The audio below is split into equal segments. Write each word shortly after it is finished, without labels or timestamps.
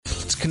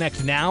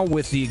connect now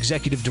with the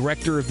Executive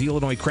Director of the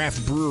Illinois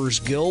Craft Brewers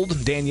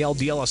Guild, Danielle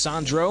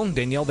D'Alessandro.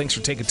 Danielle, thanks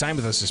for taking time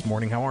with us this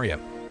morning. How are you?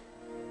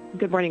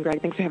 Good morning,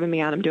 Greg. Thanks for having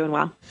me on. I'm doing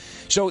well.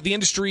 So the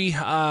industry,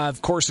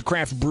 of course, the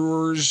craft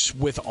brewers,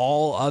 with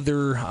all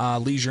other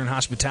leisure and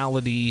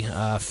hospitality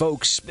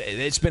folks,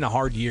 it's been a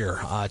hard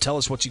year. Tell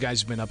us what you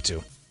guys have been up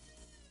to.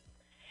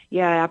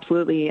 Yeah,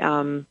 absolutely.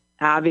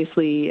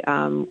 Obviously,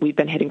 we've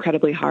been hit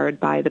incredibly hard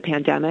by the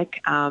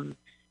pandemic.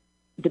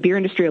 The beer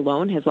industry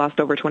alone has lost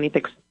over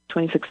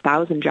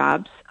 26,000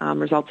 jobs,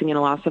 resulting in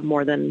a loss of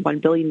more than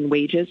 $1 billion in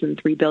wages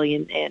and $3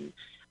 billion in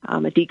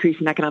a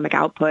decrease in economic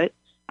output.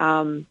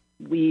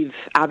 We've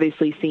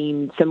obviously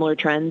seen similar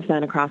trends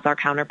then across our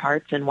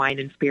counterparts in wine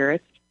and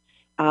spirits.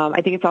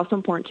 I think it's also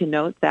important to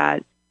note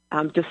that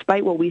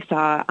despite what we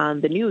saw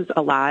on the news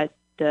a lot,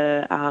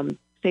 the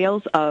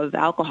sales of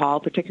alcohol,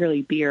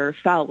 particularly beer,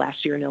 fell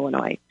last year in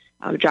Illinois,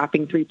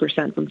 dropping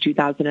 3% from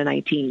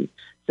 2019.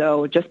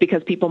 So just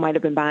because people might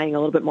have been buying a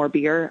little bit more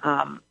beer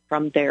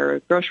from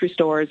their grocery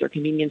stores or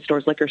convenience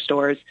stores, liquor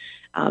stores,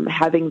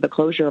 having the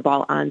closure of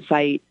all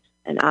on-site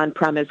and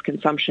on-premise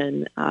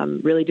consumption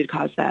really did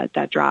cause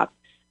that drop,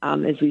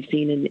 as we've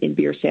seen in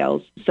beer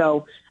sales.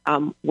 So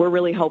we're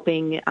really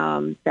hoping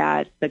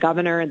that the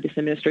governor and this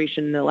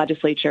administration and the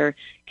legislature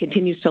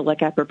continues to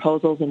look at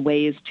proposals and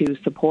ways to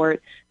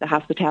support the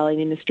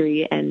hospitality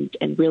industry and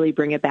really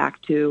bring it back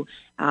to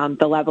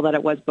the level that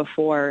it was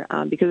before,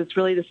 because it's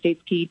really the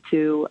state's key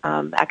to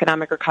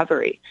economic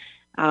recovery.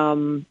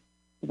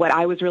 What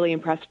I was really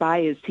impressed by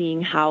is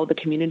seeing how the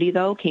community,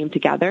 though, came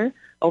together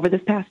over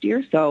this past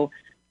year. So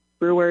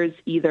brewers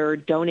either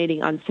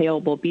donating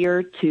unsaleable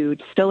beer to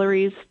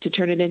distilleries to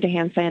turn it into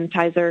hand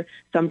sanitizer.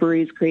 Some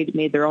breweries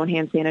made their own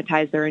hand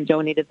sanitizer and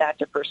donated that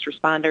to first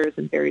responders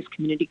and various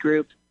community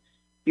groups.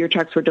 Beer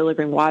trucks were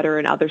delivering water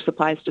and other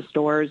supplies to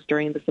stores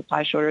during the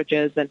supply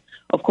shortages. And,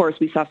 of course,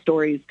 we saw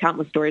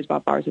countless stories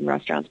about bars and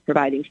restaurants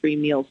providing free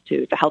meals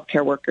to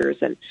healthcare workers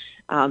and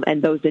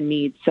those in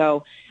need.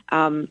 So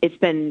we've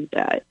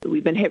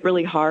been hit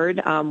really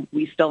hard.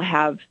 We still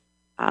have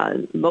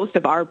most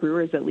of our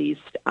brewers, at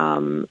least,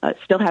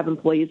 still have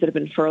employees that have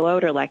been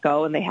furloughed or let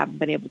go, and they haven't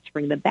been able to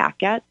bring them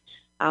back yet.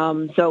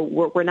 So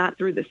we're not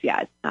through this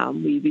yet.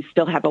 We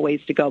still have a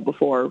ways to go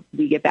before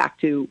we get back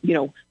to,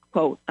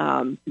 quote,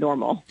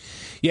 normal.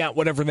 Yeah,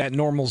 whatever that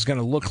normal is going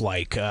to look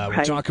like. Right.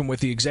 We're talking with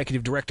the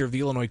Executive Director of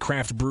the Illinois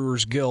Craft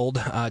Brewers Guild,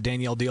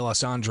 Danielle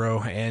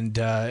D'Alessandro, and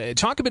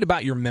talk a bit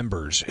about your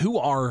members. Who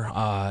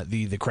are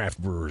the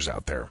craft brewers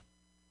out there?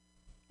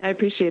 I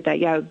appreciate that.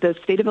 Yeah, the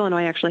state of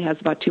Illinois actually has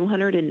about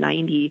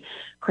 290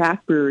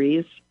 craft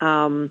breweries.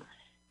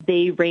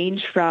 They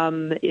range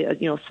from,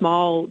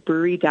 small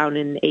brewery down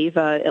in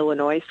Ava,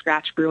 Illinois,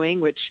 Scratch Brewing,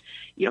 which,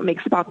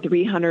 makes about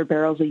 300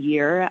 barrels a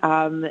year.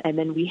 And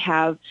then we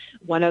have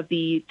one of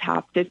the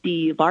top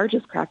 50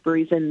 largest craft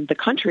breweries in the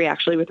country,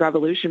 actually, with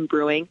Revolution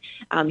Brewing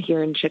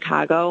here in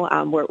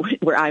Chicago,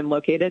 where I'm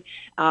located.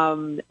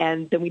 And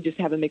then we just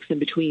have a mix in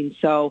between.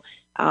 So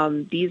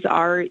these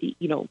are,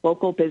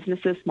 local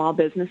businesses, small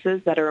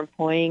businesses that are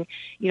employing,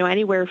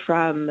 anywhere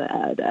from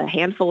a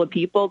handful of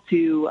people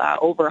to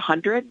over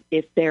 100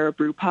 if they're a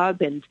brew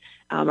pub and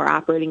are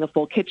operating a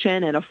full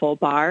kitchen and a full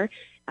bar.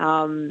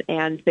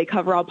 And they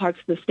cover all parts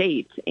of the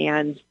state.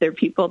 And they're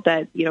people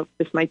that,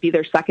 this might be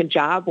their second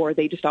job, or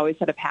they just always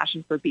had a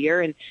passion for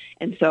beer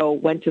and so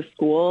went to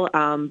school,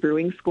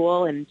 brewing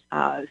school, and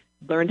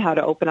learned how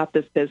to open up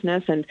this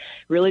business and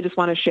really just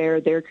want to share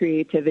their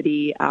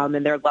creativity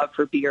and their love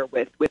for beer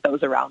with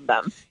those around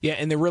them. Yeah,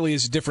 and there really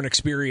is a different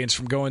experience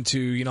from going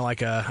to,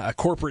 like a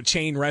corporate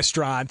chain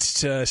restaurant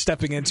to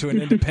stepping into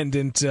an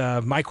independent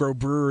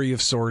microbrewery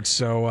of sorts.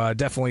 So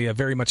definitely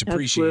very much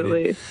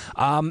appreciated.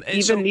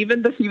 Absolutely.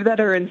 Even the few that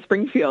are in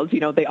Springfield,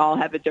 they all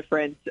have a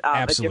different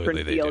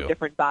feel,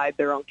 different vibe,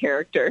 their own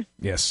character.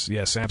 Yes,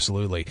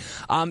 absolutely.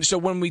 So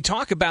when we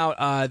talk about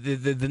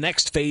the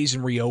next phase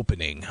in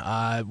reopening,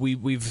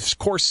 we've of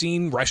course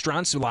seen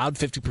restaurants allowed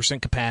 50%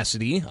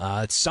 capacity.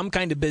 It's some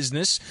kind of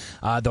business,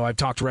 though I've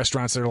talked to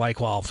restaurants that are like,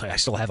 well, I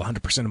still have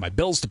 100% of my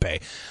bills to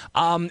pay.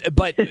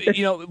 But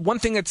one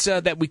thing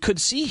that we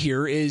could see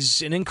here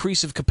is an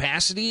increase of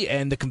capacity,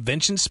 and the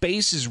convention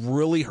space is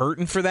really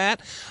hurting for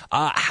that.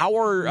 How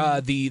are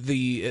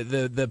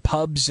the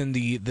pubs and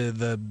the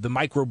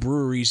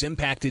microbreweries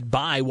impacted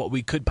by what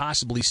we could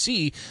possibly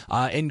see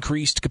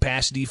increased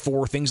capacity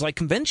for things like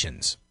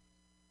conventions?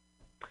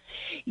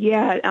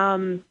 Yeah,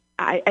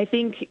 I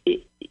think,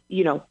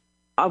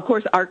 of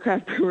course, our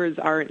craft brewers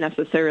aren't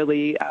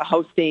necessarily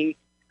hosting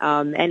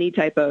any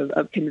type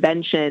of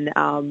convention,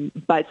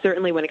 but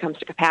certainly when it comes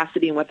to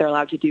capacity and what they're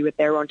allowed to do with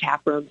their own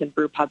tap rooms and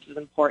brew pubs is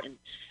important.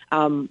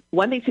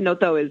 One thing to note,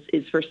 though, is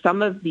for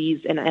some of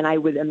these, and I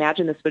would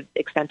imagine this would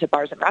extend to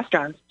bars and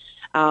restaurants,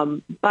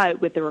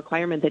 but with the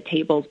requirement that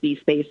tables be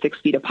spaced 6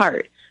 feet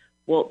apart.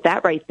 Well,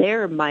 that right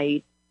there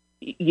might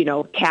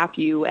cap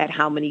you at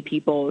how many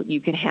people you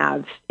can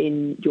have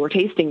in your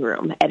tasting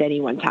room at any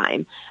one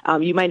time.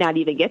 You might not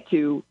even get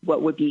to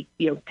what would be,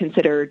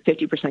 considered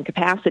 50%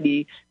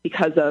 capacity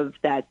because of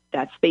that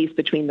space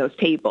between those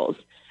tables.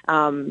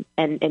 And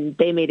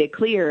they made it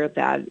clear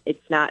that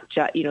it's not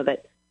just,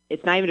 that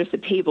it's not even just the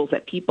tables,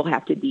 that people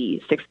have to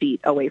be 6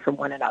 feet away from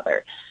one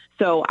another.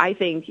 So I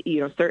think,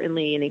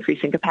 certainly an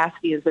increase in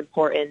capacity is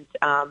important,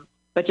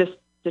 but just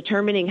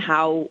determining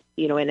how,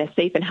 in a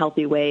safe and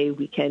healthy way,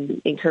 we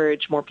can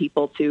encourage more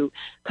people to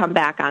come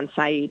back on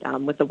site.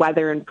 With the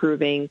weather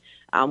improving,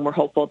 we're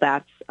hopeful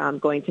that's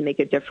going to make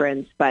a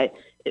difference. But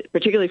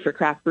particularly for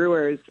craft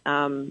brewers,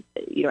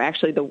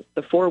 actually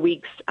the 4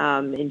 weeks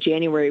in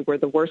January were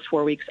the worst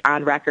 4 weeks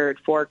on record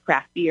for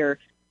craft beer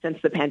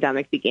since the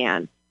pandemic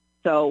began.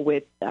 So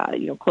with,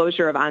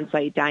 closure of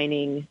on-site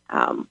dining,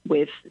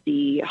 with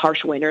the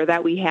harsh winter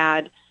that we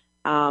had,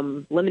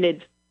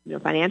 limited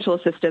financial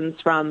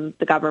assistance from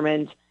the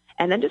government,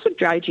 and then just with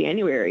dry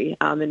January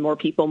and more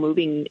people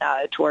moving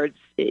towards,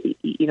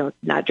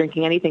 not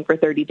drinking anything for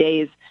 30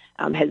 days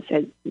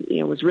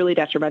was really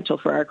detrimental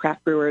for our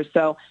craft brewers.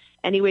 So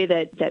any way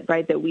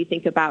that we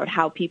think about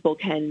how people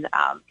can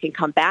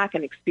come back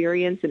and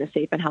experience in a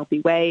safe and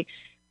healthy way,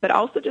 but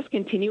also just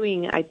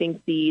continuing, I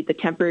think, the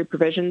temporary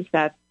provisions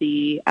that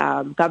the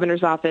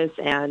governor's office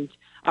and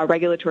our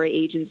regulatory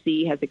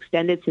agency has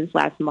extended since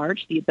last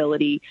March, the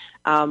ability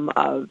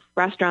of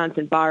restaurants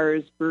and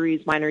bars,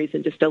 breweries, wineries,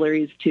 and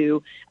distilleries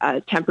to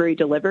temporarily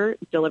deliver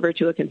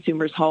to a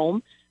consumer's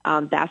home.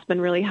 That's been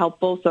really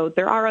helpful. So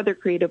there are other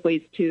creative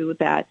ways, too,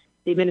 that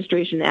the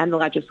administration and the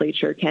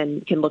legislature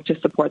can look to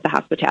support the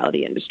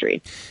hospitality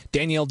industry.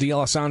 Danielle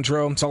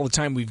D'Alessandro, it's all the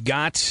time we've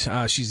got.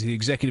 She's the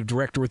executive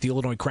director with the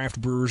Illinois Craft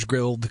Brewers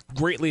Guild.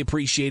 Greatly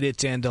appreciate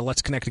it, and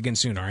let's connect again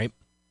soon, all right?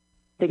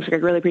 Thanks,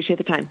 Greg. Really appreciate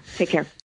the time. Take care.